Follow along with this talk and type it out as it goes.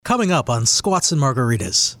coming up on Squats and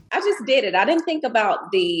Margaritas. I just did it. I didn't think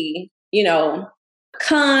about the,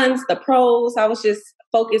 cons, the pros. I was just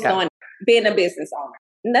focused on being a business owner.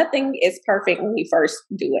 Nothing is perfect when you first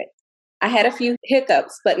do it. I had a few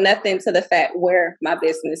hiccups, but nothing to the fact where my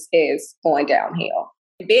business is going downhill.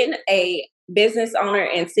 Being a business owner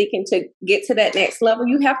and seeking to get to that next level,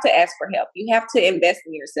 you have to ask for help. You have to invest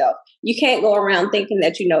in yourself. You can't go around thinking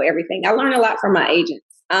that you know everything. I learned a lot from my agents.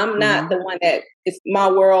 I'm not the one that is my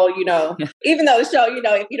world, even though the show,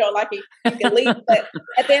 if you don't like it, you can leave. But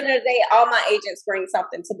at the end of the day, all my agents bring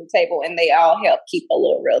something to the table and they all help keep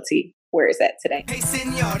Allure Realty where it's at today. Hey,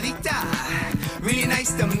 señorita, really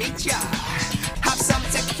nice to meet ya. Have some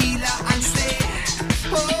tequila and stay.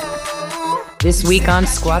 This week on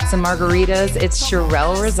Squats and Margaritas, it's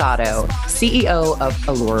Sherelle Rosado, CEO of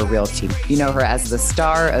Allure Realty. You know her as the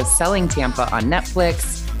star of Selling Tampa on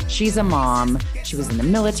Netflix. She's a mom. She was in the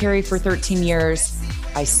military for 13 years.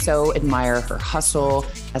 I so admire her hustle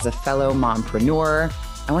as a fellow mompreneur.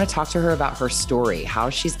 I want to talk to her about her story, how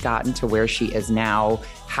she's gotten to where she is now,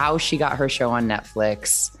 how she got her show on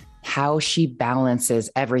Netflix, how she balances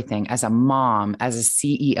everything as a mom, as a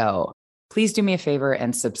CEO. Please do me a favor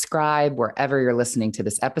and subscribe wherever you're listening to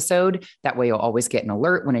this episode. That way you'll always get an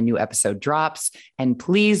alert when a new episode drops. And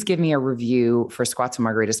please give me a review for Squats and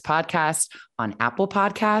Margaritas podcast on Apple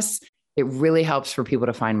Podcasts. It really helps for people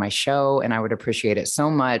to find my show, and I would appreciate it so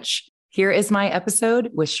much. Here is my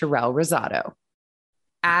episode with Sherelle Rosado.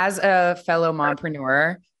 As a fellow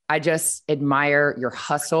mompreneur, I just admire your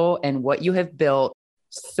hustle and what you have built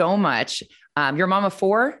so much. You're a mom of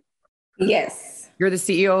 4? Yes. You're the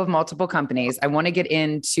CEO of multiple companies. I want to get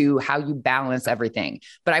into how you balance everything,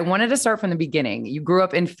 but I wanted to start from the beginning. You grew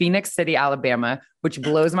up in Phoenix City, Alabama, which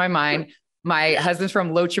blows my mind. My husband's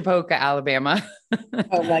from Lochapoka, Alabama.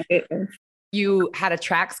 Oh my goodness. You had a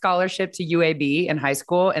track scholarship to UAB in high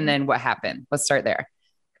school. And then what happened? Let's start there.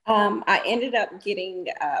 I ended up getting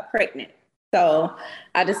pregnant. So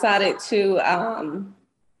I decided to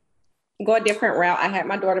go a different route. I had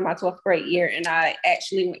my daughter my 12th grade year, and I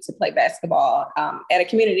actually went to play basketball at a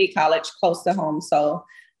community college close to home. So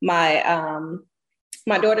my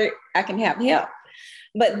daughter, I can have help.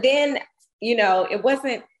 But then, it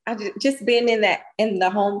wasn't, just being in the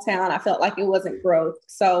hometown, I felt like it wasn't growth.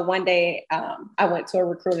 So one day I went to a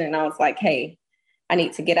recruiter and I was like, hey, I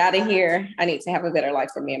need to get out of here. I need to have a better life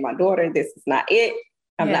for me and my daughter. This is not it.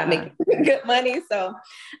 I'm not making good money. So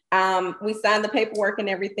we signed the paperwork and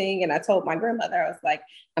everything. And I told my grandmother, I was like,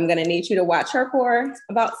 I'm going to need you to watch her for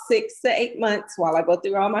about 6 to 8 months while I go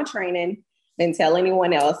through all my training, then tell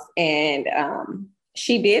anyone else. And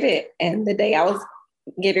she did it. And the day I was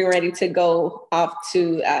getting ready to go off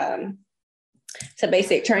to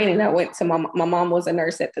basic training, I went to my mom was a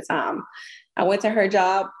nurse at the time. I went to her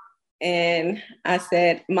job and I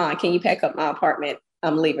said, Mom, can you pack up my apartment?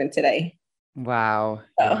 I'm leaving today. Wow.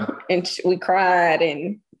 And we cried,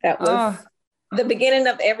 and that was the beginning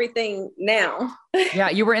of everything now. Yeah.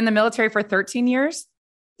 You were in the military for 13 years?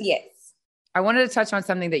 Yes. I wanted to touch on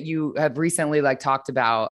something that you have recently talked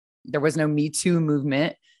about. There was no Me Too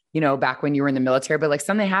movement, back when you were in the military, but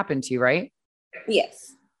something happened to you, right?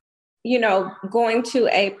 Yes. Going to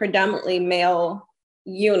a predominantly male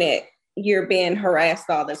unit, you're being harassed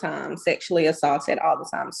all the time, sexually assaulted all the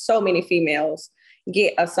time. So many females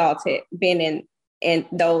get assaulted being in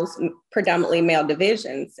those predominantly male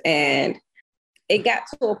divisions. And it got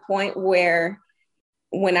to a point where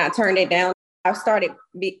when I turned it down, I started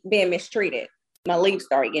being mistreated. My leave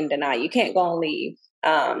started getting denied. You can't go on leave.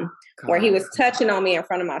 Where he was touching on me in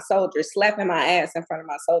front of my soldiers, slapping my ass in front of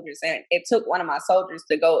my soldiers. And it took one of my soldiers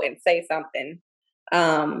to go and say something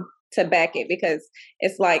to back it, because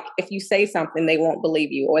it's like, if you say something, they won't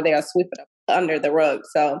believe you, or they'll sweep it up under the rug.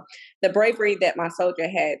 So the bravery that my soldier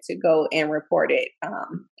had to go and report it,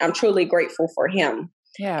 I'm truly grateful for him.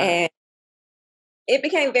 Yeah. And it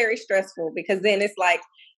became very stressful, because then it's like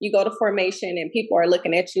you go to formation and people are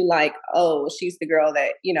looking at you like, oh, she's the girl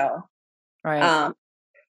that, right.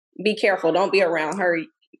 Be careful. Don't be around her.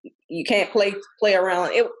 You can't play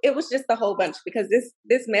around. It was just a whole bunch, because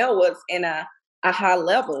this male was in a high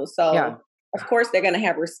level. So of course they're going to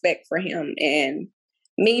have respect for him. And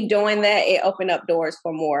me doing that, it opened up doors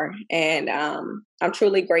for more. And I'm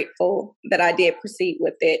truly grateful that I did proceed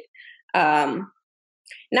with it.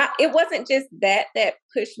 It wasn't just that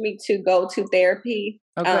pushed me to go to therapy.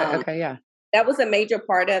 Okay. Yeah. That was a major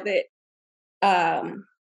part of it.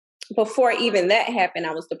 Before even that happened,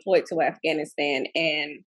 I was deployed to Afghanistan,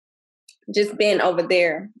 and just being over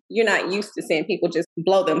there, you're not used to seeing people just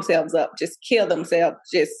blow themselves up, just kill themselves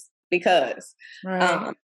just because.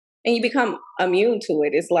 Right. And you become immune to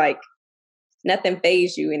it. It's like nothing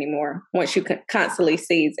fazes you anymore once you constantly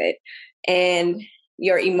sees it. And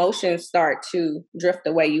your emotions start to drift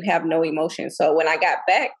away. You have no emotion. So when I got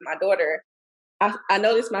back, my daughter, I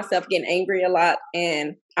noticed myself getting angry a lot,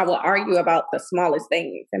 and I will argue about the smallest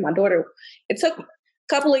things. And my daughter, it took a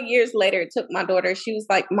couple of years later, it took my daughter, she was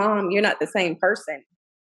like, Mom, you're not the same person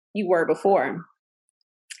you were before.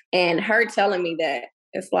 And her telling me that,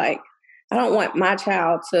 it's like, I don't want my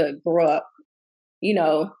child to grow up,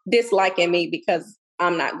 disliking me because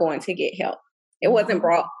I'm not going to get help. It wasn't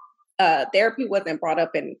therapy wasn't brought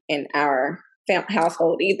up in our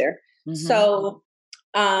household either. Mm-hmm. So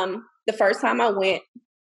the first time I went,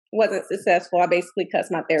 wasn't successful. I basically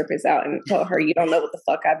cussed my therapist out and told her, you don't know what the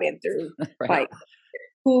fuck I've been through. Right. Like,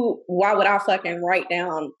 why would I fucking write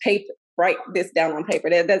this down on paper?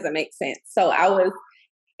 That doesn't make sense. So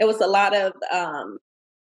it was a lot of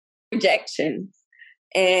rejection.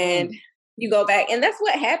 And you go back, and that's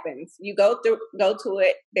what happens. You go to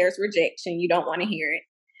it, there's rejection. You don't want to hear it.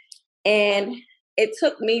 And it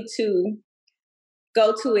took me to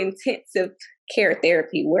go to intensive care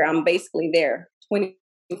therapy where I'm basically there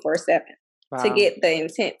 24/7 to get the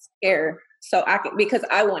intense care because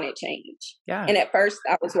I wanted change. Yeah. And at first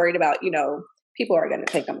I was worried about, people are going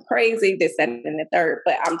to think I'm crazy, this, that, and the third.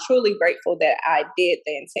 But I'm truly grateful that I did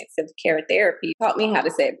the intensive care therapy. It taught me how to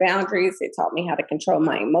set boundaries. It taught me how to control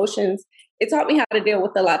my emotions. It taught me how to deal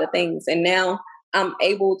with a lot of things. And now I'm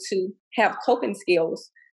able to have coping skills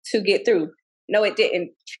to get through. No, it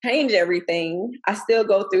didn't change everything. I still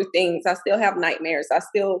go through things. I still have nightmares. I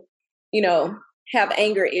still, have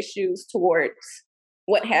anger issues towards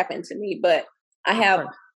what happened to me. But I have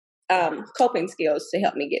coping skills to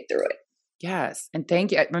help me get through it. Yes. And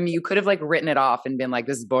thank you. I mean, you could have written it off and been like,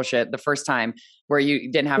 this is bullshit the first time where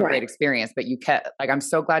you didn't have a great experience, but you kept I'm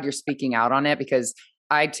so glad you're speaking out on it, because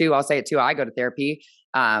I'll say it too. I go to therapy.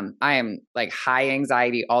 I am high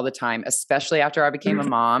anxiety all the time, especially after I became a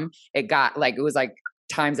mom. It got it was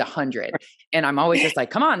times 100. And I'm always just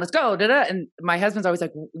come on, let's go. Da-da. And my husband's always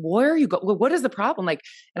like, where are you going? What is the problem? And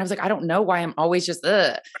I was like, I don't know why I'm always just,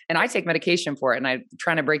 ugh. And I take medication for it. And I'm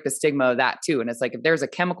trying to break the stigma of that too. And it's if there's a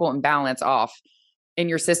chemical imbalance off in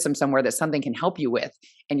your system somewhere that something can help you with,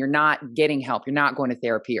 and you're not getting help, you're not going to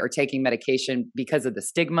therapy or taking medication because of the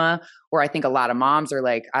stigma. Or I think a lot of moms are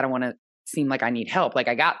I don't want to seem like I need help.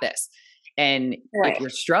 I got this. And if you're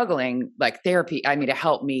struggling, therapy, it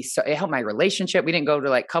helped me. So it helped my relationship. We didn't go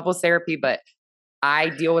to couples therapy, but I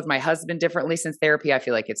deal with my husband differently since therapy. I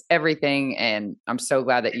feel like it's everything. And I'm so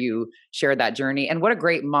glad that you shared that journey. And what a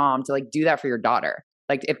great mom to do that for your daughter.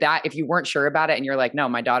 If you weren't sure about it and you're no,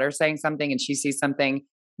 my daughter's saying something and she sees something,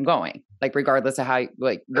 I'm going, regardless of how,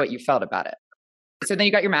 what you felt about it. So then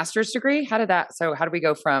you got your master's degree. How did we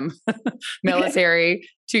go from military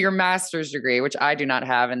to your master's degree, which I do not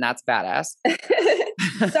have, and that's badass.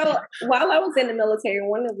 So while I was in the military,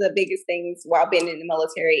 one of the biggest things while being in the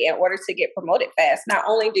military, in order to get promoted fast, not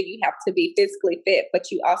only do you have to be physically fit,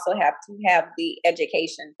 but you also have to have the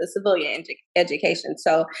education, the civilian education.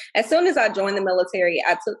 So as soon as I joined the military,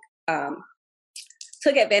 I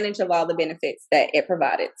took advantage of all the benefits that it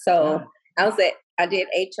provided. So I did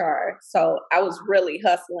HR. So I was really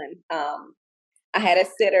hustling. I had a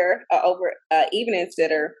sitter, evening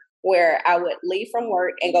sitter, where I would leave from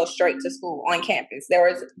work and go straight to school on campus. There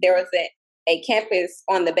was a campus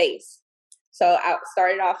on the base. So I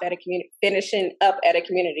started off finishing up at a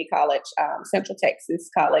community college, Central Texas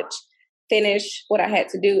College, finished what I had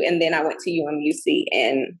to do. And then I went to UMUC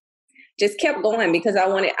and just kept going because I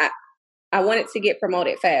wanted to get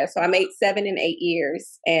promoted fast. So I made 7 and 8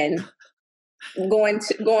 years, and going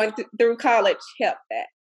through college helped that.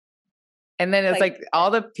 And then it's all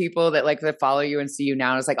the people that follow you and see you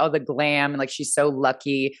now, and it's the glam, and she's so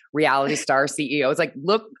lucky, reality star CEO. It's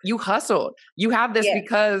look, you hustled. You have this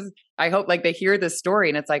because I hope they hear this story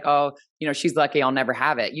and it's oh, she's lucky, I'll never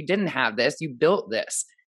have it. You didn't have this, you built this.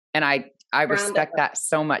 And I respect that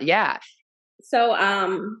so much. Yeah. So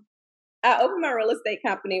I opened my real estate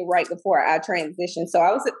company right before I transitioned. So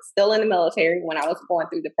I was still in the military when I was going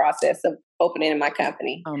through the process of opening my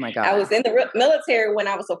company. Oh my God. I was in the military when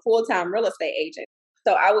I was a full-time real estate agent.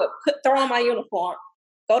 So I would throw on my uniform,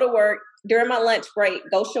 go to work during my lunch break,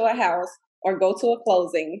 go show a house or go to a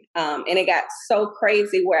closing. And it got so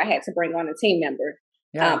crazy where I had to bring on a team member.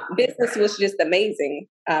 Yeah. Business was just amazing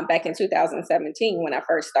back in 2017 when I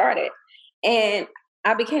first started. And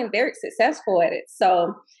I became very successful at it.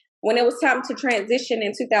 So when it was time to transition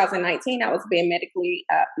in 2019, I was being medically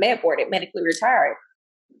med-boarded, medically retired.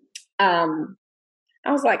 I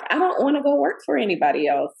was like, I don't want to go work for anybody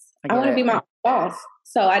else. I want to be my own boss.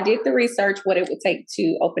 So I did the research, what it would take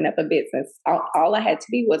to open up a business. All I had to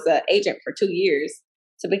be was an agent for 2 years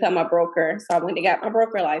to become a broker. So I went and got my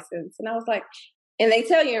broker license. And I was like, and they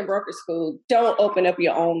tell you in broker school, don't open up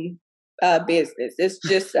your own business. It's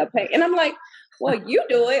just a pay. And I'm like, well, you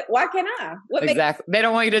do it. Why can't I? Exactly. They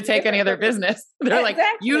don't want you to take any other business. They're like,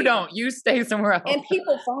 you don't. You stay somewhere else. And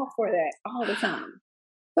people fall for that all the time.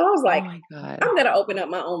 So I was like, I'm going to open up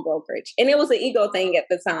my own brokerage. And it was an ego thing at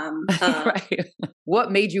the time. Right.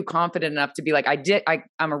 What made you confident enough to be like,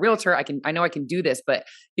 I'm a realtor. I know I can do this, but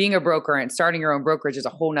being a broker and starting your own brokerage is a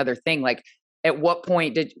whole nother thing. Like, at what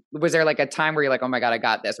point was there like a time where you're like, oh my God, I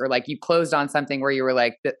got this? Or like you closed on something where you were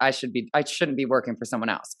like, I shouldn't be working for someone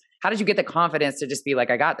else. How did you get the confidence to just be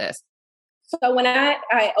like, I got this? So when I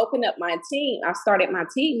opened up my team, I started my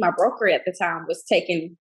team, my broker at the time was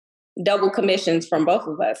taking double commissions from both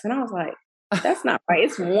of us. And I was like, that's not right.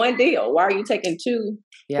 It's one deal. Why are you taking two?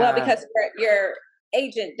 Yeah. Well, because your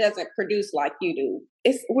agent doesn't produce like you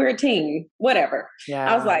do. We're a team, whatever.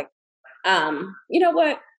 Yeah. I was like, you know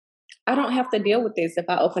what? I don't have to deal with this if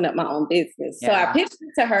I open up my own business. Yeah. So I pitched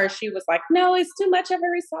it to her. She was like, no, it's too much of a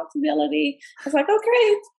responsibility. I was like,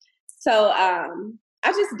 okay. So I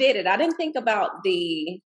just did it. I didn't think about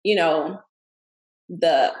the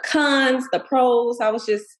cons, the pros. I was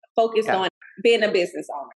just focused on being a business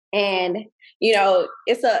owner. And,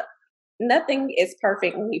 nothing is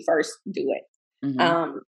perfect when we first do it.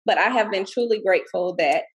 Mm-hmm. But I have been truly grateful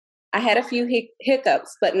that I had a few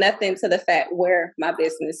hiccups, but nothing to the fact where my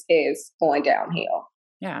business is going downhill.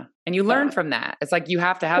 Yeah. And you learn from that. It's like you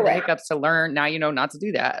have to have the hiccups to learn. Now you know not to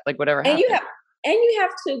do that. Like whatever happens.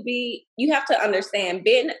 You have to understand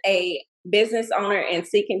being a business owner and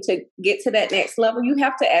seeking to get to that next level, you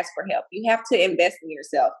have to ask for help. You have to invest in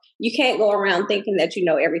yourself. You can't go around thinking that you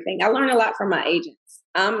know everything. I learned a lot from my agents.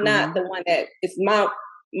 I'm not the one that it's my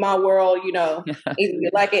world, either you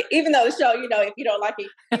like it, even though the show, if you don't like it,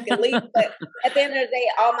 you can leave. But at the end of the day,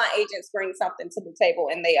 all my agents bring something to the table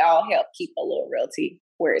and they all help keep Allure Realty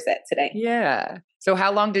where it's at today. Yeah. So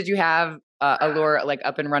how long did you have Allure like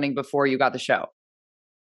up and running before you got the show?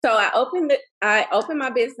 So I opened my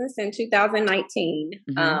business in 2019,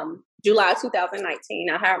 July 2019.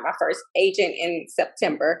 I hired my first agent in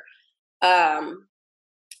September. I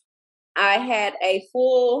had a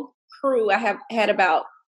full crew. I have had about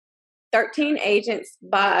 13 agents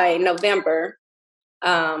by November.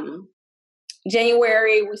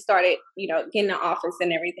 January, we started, getting the office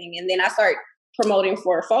and everything. And then I started promoting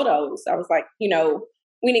for photos. I was like, we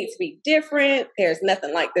need to be different. There's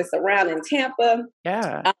nothing like this around in Tampa.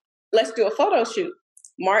 Yeah. Let's do a photo shoot.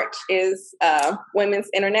 March is Women's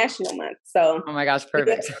International Month. So, oh my gosh,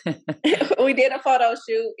 perfect. We did a photo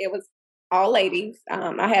shoot. It was all ladies.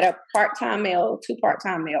 I had a part-time male, 2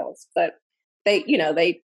 part-time males, but they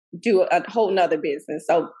do a whole nother business.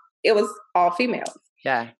 So it was all females.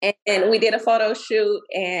 Yeah. And we did a photo shoot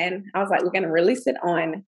and I was like, we're going to release it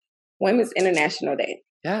on Women's International Day.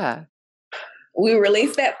 Yeah. We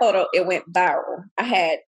released that photo. It went viral. I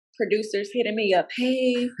had producers hitting me up.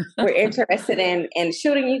 Hey, we're interested in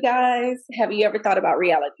shooting you guys. Have you ever thought about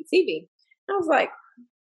reality TV? I was like,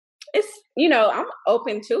 it's, I'm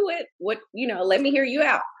open to it. Let me hear you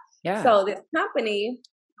out. Yeah. So this company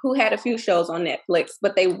who had a few shows on Netflix,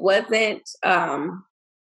 but they wasn't,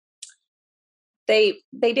 they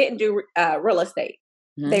didn't do real estate.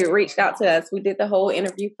 Mm-hmm. They reached out to us. We did the whole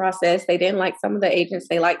interview process. They didn't like some of the agents.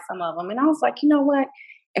 They liked some of them. And I was like, you know what?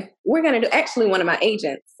 If we're going to do, actually one of my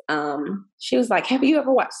agents, she was like, have you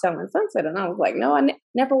ever watched Selling Sunset? And I was like, no, I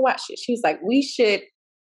never watched it. She was like, we should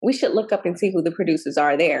look up and see who the producers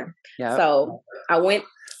are there. Yep. So I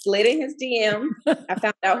slid in his DM. I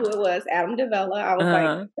found out who it was, Adam DeVella. I was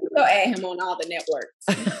like, let's go add him on all the networks.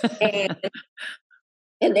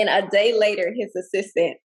 And then a day later, his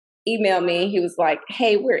assistant emailed me. He was like,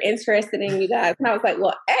 hey, we're interested in you guys. And I was like,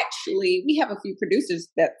 well, actually, we have a few producers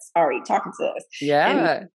that's already talking to us.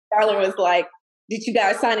 Yeah. And Charlotte was like, did you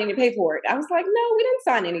guys sign any paperwork? I was like, no, we didn't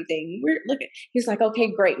sign anything. We're looking. He's like,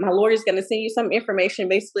 okay, great. My lawyer's going to send you some information,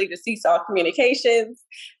 basically to Seesaw Communications.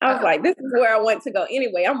 I was like, this is where I want to go.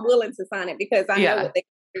 Anyway, I'm willing to sign it because I know what they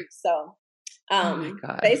do. So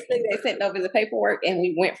basically they sent over the paperwork and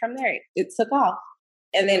we went from there. It took off.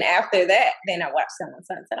 And then after that, then I watched Selling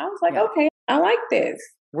Sunset. I was like, okay, I like this.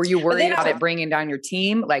 Were you worried about it bringing down your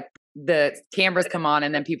team? Like the cameras come on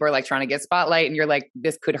and then people are like trying to get spotlight and you're like,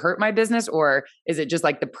 this could hurt my business? Or is it just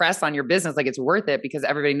like the press on your business? Like it's worth it because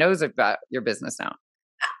everybody knows about your business now.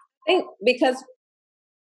 I think because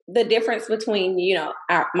the difference between,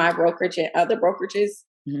 my brokerage and other brokerages,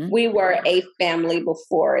 we were a family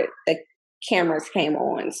before cameras came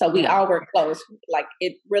on. So we all were close. Like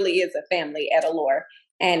it really is a family at Allure,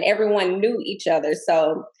 and everyone knew each other.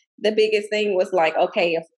 So the biggest thing was like,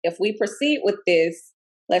 okay, if we proceed with this,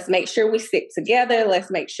 let's make sure we stick together.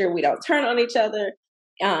 Let's make sure we don't turn on each other.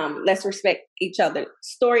 Let's respect each other's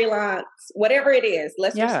storylines, whatever it is,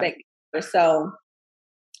 let's respect each other. So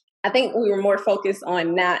I think we were more focused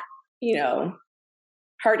on not,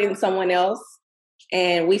 hurting someone else,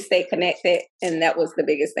 and we stayed connected. And that was the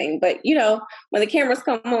biggest thing. But, when the cameras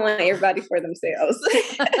come on, everybody for themselves.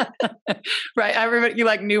 Right. Everybody, you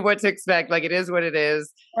like knew what to expect. Like it is what it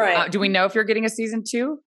is. Right. Do we know if you're getting a season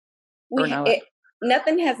 2?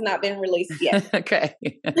 Nothing has not been released yet. Okay.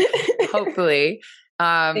 Hopefully.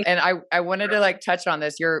 And I wanted to like touch on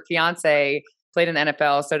this. Your fiance played in the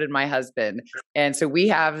NFL. So did my husband. And so we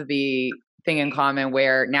have the thing in common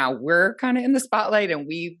where now we're kind of in the spotlight and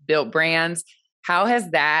we built brands. How has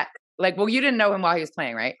that, you didn't know him while he was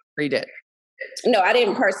playing, right? Or you did? No, I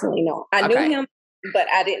didn't personally know. I knew him, but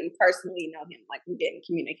I didn't personally know him. Like we didn't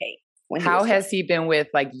communicate. How has he been with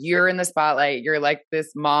you're in the spotlight, you're like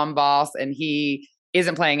this mom boss and he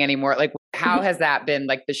isn't playing anymore? Like how has that been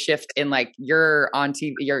the shift in you're on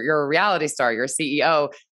TV, you're a reality star, you're a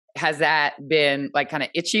CEO. Has that been kind of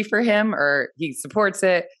itchy for him or he supports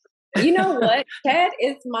it? You know what? Chad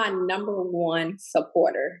is my number one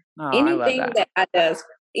supporter. Oh, anything that I does,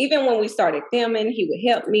 even when we started filming, he would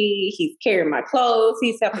help me. He's carrying my clothes.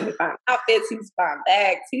 He's helping me find outfits. He's buying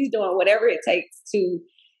bags. He's doing whatever it takes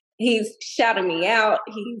he's shouting me out.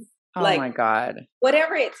 He's my God.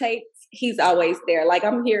 Whatever it takes, he's always there. Like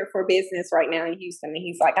I'm here for business right now in Houston. And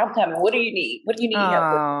he's like, I'm coming. What do you need? What do you need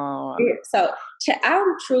help with? So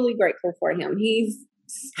I'm truly grateful for him. He's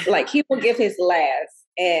he will give his last.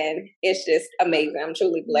 And it's just amazing. I'm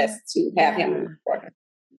truly blessed to have him.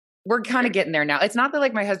 We're kind of getting there now. It's not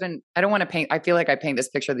that my husband, I don't want to paint, I feel like I paint this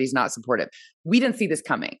picture that he's not supportive. We didn't see this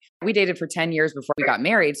coming. We dated for 10 years before we got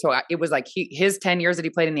married. So it was his 10 years that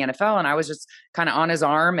he played in the NFL and I was just kind of on his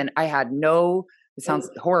arm and I had it sounds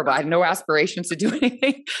horrible. I had no aspirations to do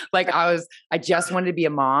anything. I just wanted to be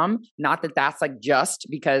a mom. Not that that's just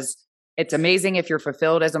because it's amazing if you're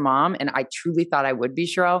fulfilled as a mom. And I truly thought I would be,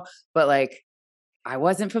 Sherelle, but I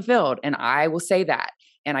wasn't fulfilled. And I will say that.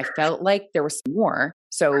 And I felt like there was more.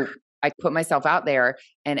 So I put myself out there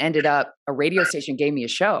and ended up a radio station gave me a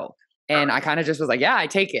show. And I kind of just was yeah, I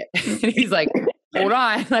take it. And he's like, hold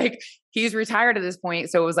on. He's retired at this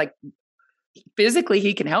point. So it was physically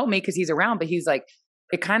he can help me because he's around, but he's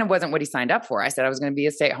it kind of wasn't what he signed up for. I said I was going to be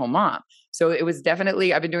a stay-at-home mom. So it was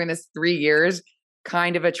definitely, I've been doing this 3 years,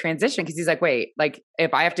 kind of a transition. Cause he's wait,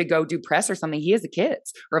 if I have to go do press or something, he has the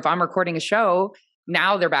kids. Or if I'm recording a show,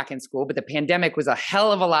 now they're back in school, but the pandemic was a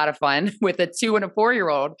hell of a lot of fun with a 2 and a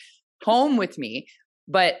 4-year-old home with me.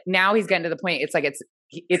 But now he's getting to the point,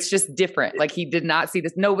 it's just different. He did not see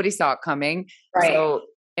this. Nobody saw it coming. Right. So,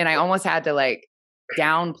 and I almost had to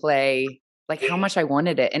downplay how much I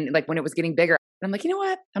wanted it. And when it was getting bigger, I'm you know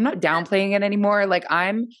what? I'm not downplaying it anymore.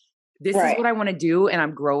 This is what I want to do and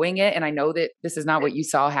I'm growing it. And I know that this is not what you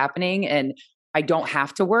saw happening and I don't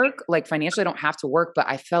have to work. Financially, I don't have to work, but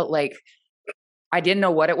I felt I didn't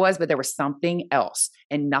know what it was, but there was something else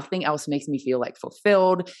and nothing else makes me feel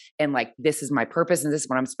fulfilled. And this is my purpose and this is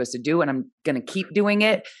what I'm supposed to do. And I'm going to keep doing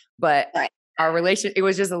it. But our relationship, it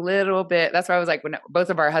was just a little bit, that's why I was when both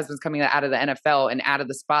of our husbands coming out of the NFL and out of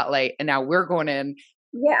the spotlight and now we're going in.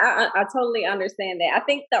 Yeah, I totally understand that. I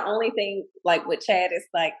think the only thing with Chad is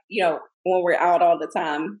when we're out all the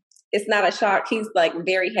time, it's not a shock. He's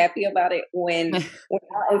very happy about it when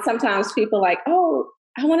and sometimes people oh,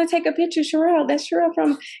 I want to take a picture, Sherelle. That's Sherelle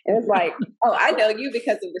from, and it's oh, I know you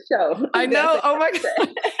because of the show. I know. Oh my God.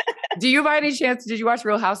 Do you by any chance, did you watch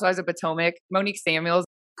Real Housewives of Potomac? Monique Samuels,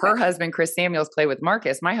 her husband, Chris Samuels, played with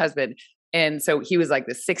Marcus, my husband. And so he was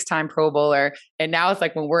the 6-time Pro Bowler. And now it's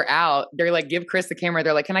when we're out, they're give Chris the camera.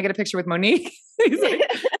 They're can I get a picture with Monique? He's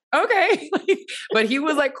okay. But he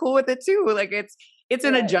was cool with it too. It's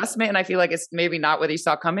an adjustment. And I feel it's maybe not what he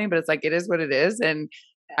saw coming, but it's it is what it is. And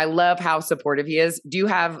I love how supportive he is. Do you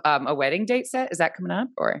have a wedding date set? Is that coming up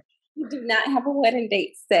or? We do not have a wedding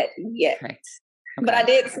date set yet. Okay. But I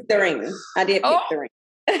did pick the ring. I did pick the ring.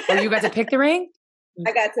 Oh, you got to pick the ring?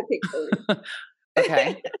 I got to pick the ring.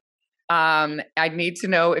 Okay. I need to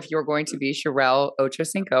know if you're going to be Sherelle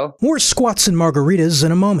Ochocinco. More squats and margaritas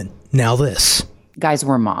in a moment. Now this. Guys,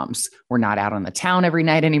 we're moms. We're not out on the town every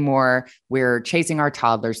night anymore. We're chasing our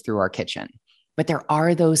toddlers through our kitchen. But there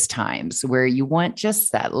are those times where you want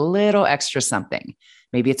just that little extra something.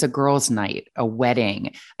 Maybe it's a girls' night, a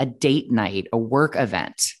wedding, a date night, a work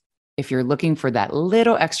event. If you're looking for that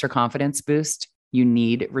little extra confidence boost, you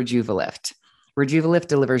need Rejuvalift. Rejuvalift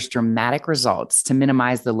delivers dramatic results to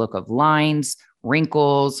minimize the look of lines,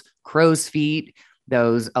 wrinkles, crow's feet,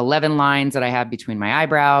 those 11 lines that I have between my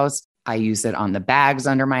eyebrows. I use it on the bags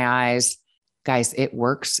under my eyes. Guys, it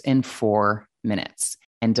works in 4 minutes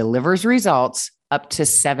and delivers results up to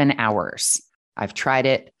 7 hours. I've tried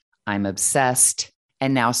it. I'm obsessed.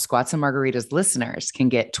 And now Squats and Margaritas listeners can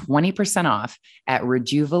get 20% off at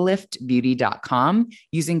rejuvaliftbeauty.com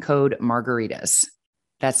using code margaritas.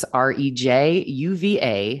 That's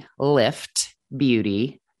REJUVA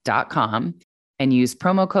liftbeauty.com and use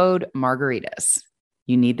promo code margaritas.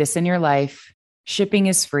 You need this in your life. Shipping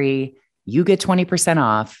is free. You get 20%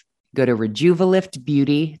 off. Go to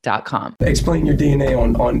rejuvaliftbeauty.com. Explain your DNA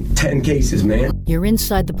on 10 cases, man. You're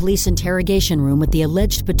inside the police interrogation room with the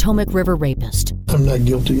alleged Potomac River rapist. I'm not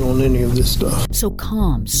guilty on any of this stuff. So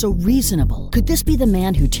calm, so reasonable. Could this be the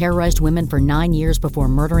man who terrorized women for 9 years before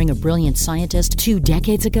murdering a brilliant scientist 2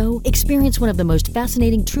 decades ago? Experience one of the most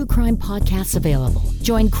fascinating true crime podcasts available.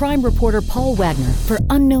 Join crime reporter Paul Wagner for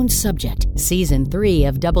Unknown Subject, Season 3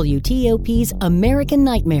 of WTOP's American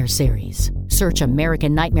Nightmare series. Search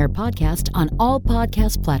American Nightmare Podcast on all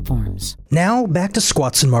podcast platforms. Now back to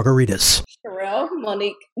Squats and Margaritas. Sherelle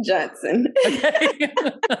Monique Johnson.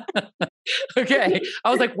 Okay.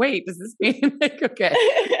 I was like, wait, does this mean okay.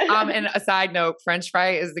 And a side note, French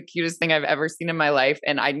Fry is the cutest thing I've ever seen in my life.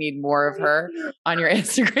 And I need more of her on your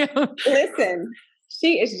Instagram. Listen,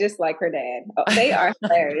 she is just like her dad. Oh, they are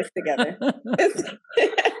hilarious together.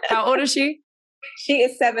 How old is she? She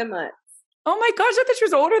is 7 months. Oh my gosh, I thought she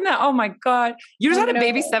was older than that. Oh my God. You just had a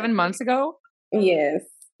baby 7 months ago? Yes.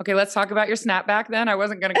 Okay, let's talk about your snapback then. I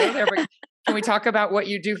wasn't going to go there, but can we talk about what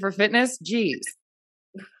you do for fitness? Jeez.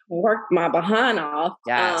 Work my behind off.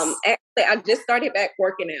 Yes. Actually, I just started back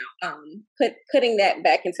working out, putting that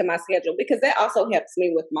back into my schedule because that also helps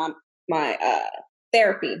me with my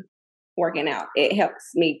therapy, working out. It helps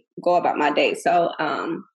me go about my day. So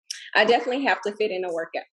I definitely have to fit in a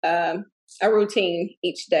workout, a routine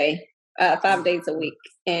each day. 5 days a week.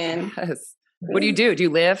 And yes. What do you do? Do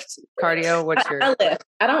you lift, cardio? What's your? I lift.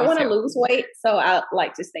 I don't want to lose weight, so I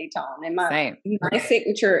like to stay toned. And my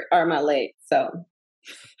signature are my legs. So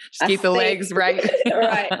just keep the legs right.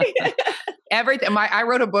 Right. Everything. I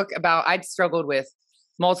wrote a book about. I'd struggled with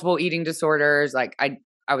multiple eating disorders. Like I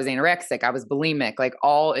was anorexic. I was bulimic. Like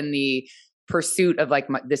all in the pursuit of like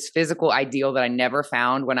this physical ideal that I never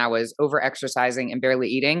found when I was over exercising and barely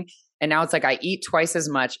eating. And now it's like I eat twice as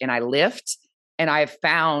much and I lift and I've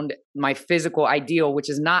found my physical ideal, which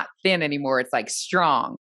is not thin anymore. It's like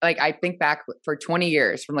strong. Like I think back for 20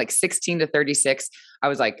 years from like 16 to 36, I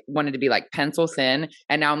was like wanted to be like pencil thin.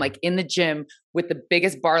 And now I'm like in the gym with the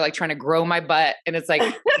biggest bar, like trying to grow my butt. And it's like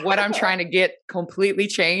what I'm trying to get completely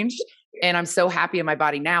changed. And I'm so happy in my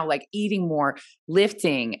body now, like eating more,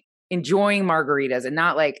 lifting, enjoying margaritas and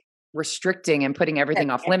not like restricting and putting everything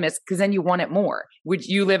off limits because then you want it more. Would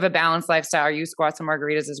you live a balanced lifestyle? Are you Squats and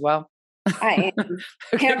Margaritas as well? I am.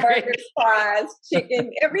 Okay, hamburgers, fries,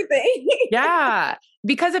 chicken, everything. Yeah.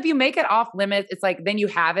 Because if you make it off limits, it's like then you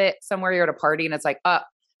have it somewhere you're at a party and it's like,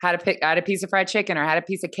 had a piece of fried chicken or had a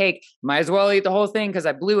piece of cake. Might as well eat the whole thing because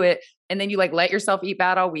I blew it. And then you like let yourself eat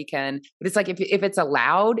bad all weekend. But it's like if it's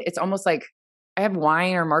allowed, it's almost like I have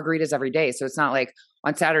wine or margaritas every day. So it's not like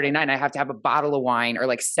on Saturday night, I have to have a bottle of wine or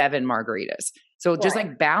like 7 margaritas. So just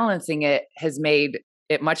like balancing it has made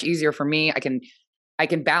it much easier for me. I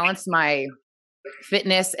can balance my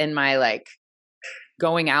fitness and my like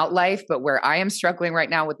going out life. But where I am struggling right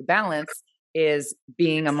now with the balance is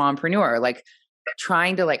being a mompreneur, like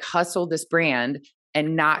trying to like hustle this brand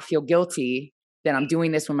and not feel guilty that I'm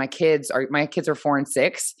doing this when my kids are 4 and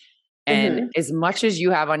 6. And as much as you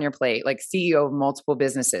have on your plate, like CEO of multiple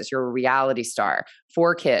businesses, you're a reality star,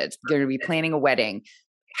 4 kids, you're going to be planning a wedding.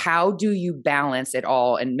 How do you balance it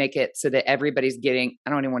all and make it so that everybody's getting, I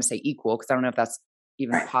don't even want to say equal, because I don't know if that's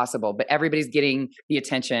even possible, but everybody's getting the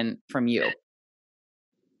attention from you?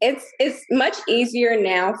 It's much easier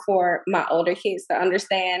now for my older kids to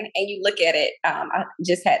understand. And you look at it, I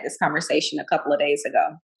just had this conversation a couple of days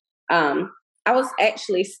ago. I was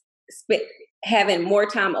actually having more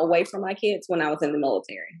time away from my kids when I was in the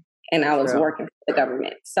military and I was working for the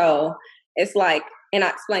government. So it's like, and I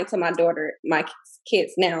explained to my daughter, my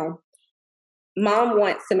kids now, Mom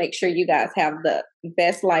wants to make sure you guys have the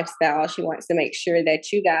best lifestyle. She wants to make sure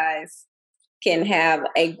that you guys can have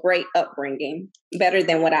a great upbringing, better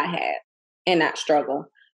than what I had, and not struggle.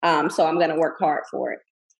 So I'm going to work hard for it.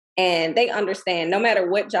 And they understand no matter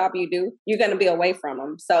what job you do, you're going to be away from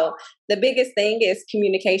them. So the biggest thing is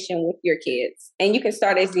communication with your kids. And you can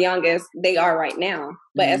start as young as they are right now.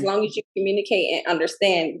 But as long as you communicate and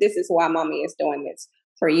understand, this is why mommy is doing this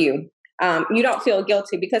for you. you don't feel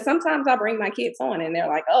guilty, because sometimes I bring my kids on and they're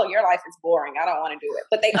like, oh, your life is boring, I don't want to do it.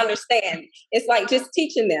 But they understand. It's like just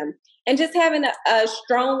teaching them and just having a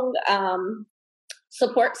strong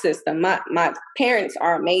support system. My parents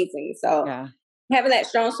are amazing. So having that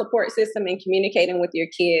strong support system and communicating with your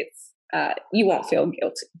kids, you won't feel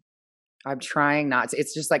guilty. I'm trying not to.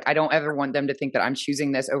 It's just like, I don't ever want them to think that I'm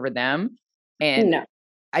choosing this over them. And no.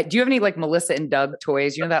 Do you have any like Melissa and Doug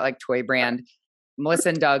toys? You know that like toy brand? Melissa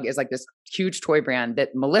and Doug is like this huge toy brand that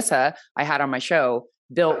Melissa, I had on my show,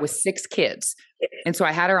 built with 6 kids. And so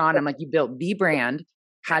I had her on. I'm like, you built the brand.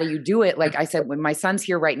 How do you do it? Like I said, when my son's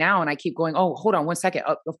here right now and I keep going, oh, hold on 1 second.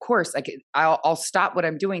 Of course, like I'll stop what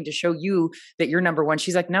I'm doing to show you that you're number one.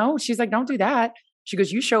 She's like, no, she's like, don't do that. She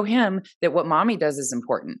goes, you show him that what mommy does is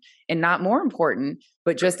important and not more important,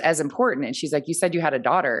 but just as important. And she's like, you said you had a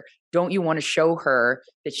daughter. Don't you want to show her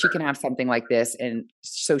that she can have something like this? And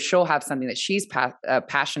so she'll have something that she's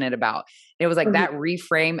passionate about. And it was like that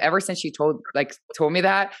reframe. Ever since she told me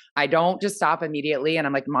that, I don't just stop immediately. And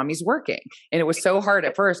I'm like, mommy's working. And it was so hard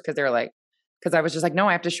at first because I was just like, no,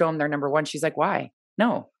 I have to show them they're number one. She's like, why?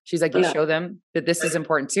 No. She's like, you show them that this is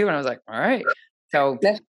important too. And I was like, all right. So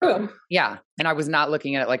that's true. Yeah. And I was not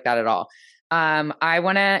looking at it like that at all. I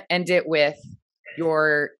want to end it with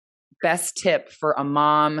your best tip for a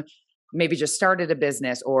mom, maybe just started a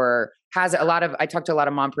business or has I talk to a lot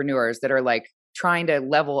of mompreneurs that are like trying to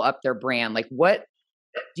level up their brand. Like what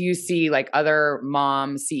do you see like other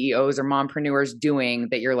mom CEOs or mompreneurs doing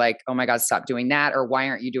that you're like, oh my God, stop doing that. Or why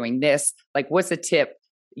aren't you doing this? Like what's a tip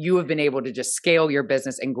you have been able to just scale your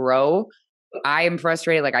business and grow? I am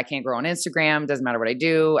frustrated. Like I can't grow on Instagram. Doesn't matter what I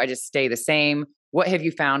do. I just stay the same. What have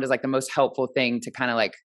you found is like the most helpful thing to kind of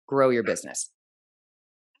like grow your business?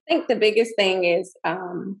 I think the biggest thing is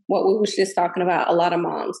what we was just talking about. A lot of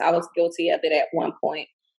moms, I was guilty of it at one point.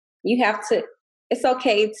 It's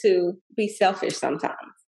okay to be selfish sometimes.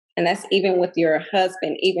 And that's even with your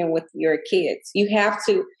husband, even with your kids. You have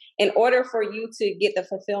to, in order for you to get the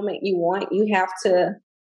fulfillment you want, you have to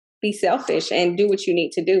be selfish and do what you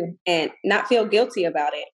need to do and not feel guilty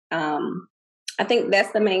about it. I think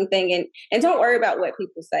that's the main thing. And don't worry about what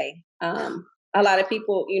people say. A lot of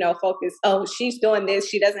people, focus, oh, she's doing this.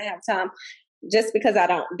 She doesn't have time. Just because I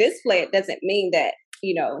don't display it doesn't mean that,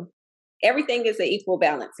 everything is an equal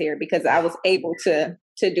balance here because I was able to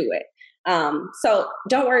do it. So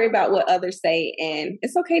don't worry about what others say. And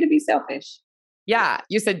it's okay to be selfish. Yeah.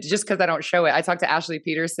 You said just because I don't show it. I talked to Ashley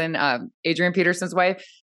Peterson, Adrian Peterson's wife.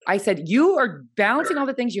 I said, you are balancing all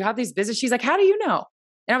the things. You have these business. She's like, how do you know?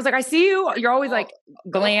 And I was like, I see you. You're always like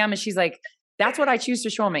glam. And she's like, that's what I choose to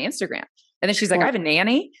show on my Instagram. And then she's like, I have a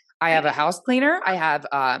nanny. I have a house cleaner. I have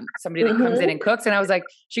somebody that comes in and cooks. And I was like,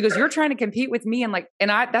 she goes, you're trying to compete with me. And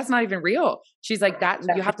that's not even real. She's like, that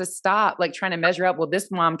you have to stop like trying to measure up. Well, this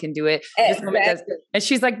mom can do it. This woman does. And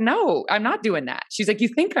she's like, no, I'm not doing that. She's like, you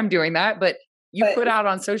think I'm doing that, but you put out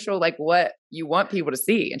on social like what you want people to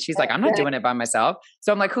see. And she's like, I'm not doing it by myself.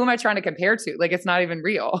 So I'm like, who am I trying to compare to? Like, it's not even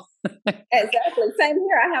real. Exactly. Same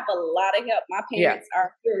here. I have a lot of help. My parents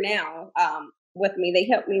are here now with me. They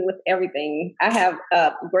help me with everything. I have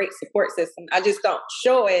a great support system. I just don't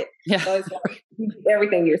show it. Yeah. So it's like,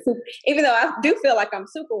 everything you're super, even though I do feel like I'm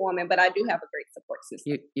superwoman, but I do have a great support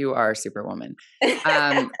system. You are a superwoman.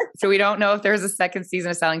 So we don't know if there's a second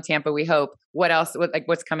season of Selling Tampa. We hope. What else?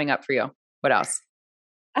 What's coming up for you? What else?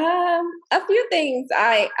 A few things.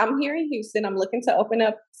 I'm here in Houston. I'm looking to open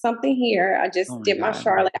up something here. I just did my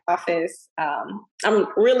Charlotte office. I'm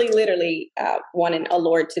really literally wanting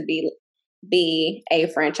Allure to be a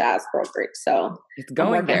franchise brokerage. So it's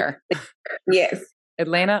going there. Yes.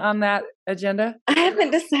 Atlanta on that agenda? I haven't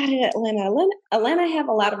decided Atlanta. I have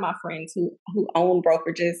a lot of my friends who own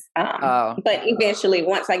brokerages. But eventually,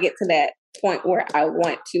 once I get to that point where I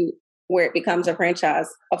want to, where it becomes a franchise,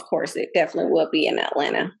 of course, it definitely will be in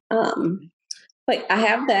Atlanta. But I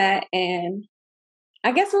have that, and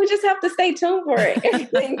I guess we just have to stay tuned for it.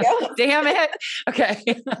 Everything goes. Damn it. Okay.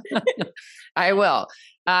 I will.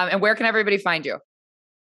 And where can everybody find you?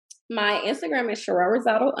 My Instagram is Sherelle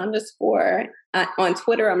Rosado _ on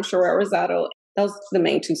Twitter, I'm Sherelle Rosado. Those are the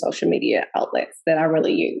main 2 social media outlets that I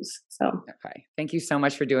really use. So, okay. Thank you so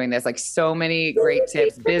much for doing this. Like so many great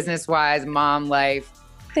tips, business-wise, mom life.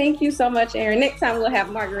 Thank you so much, Erin. Next time we'll have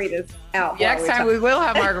margaritas out. Next time we will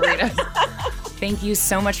have margaritas. Thank you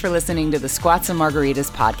so much for listening to the Squats and Margaritas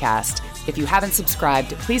podcast. If you haven't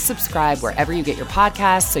subscribed, please subscribe wherever you get your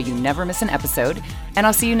podcasts so you never miss an episode. And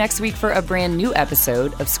I'll see you next week for a brand new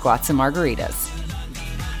episode of Squats and Margaritas.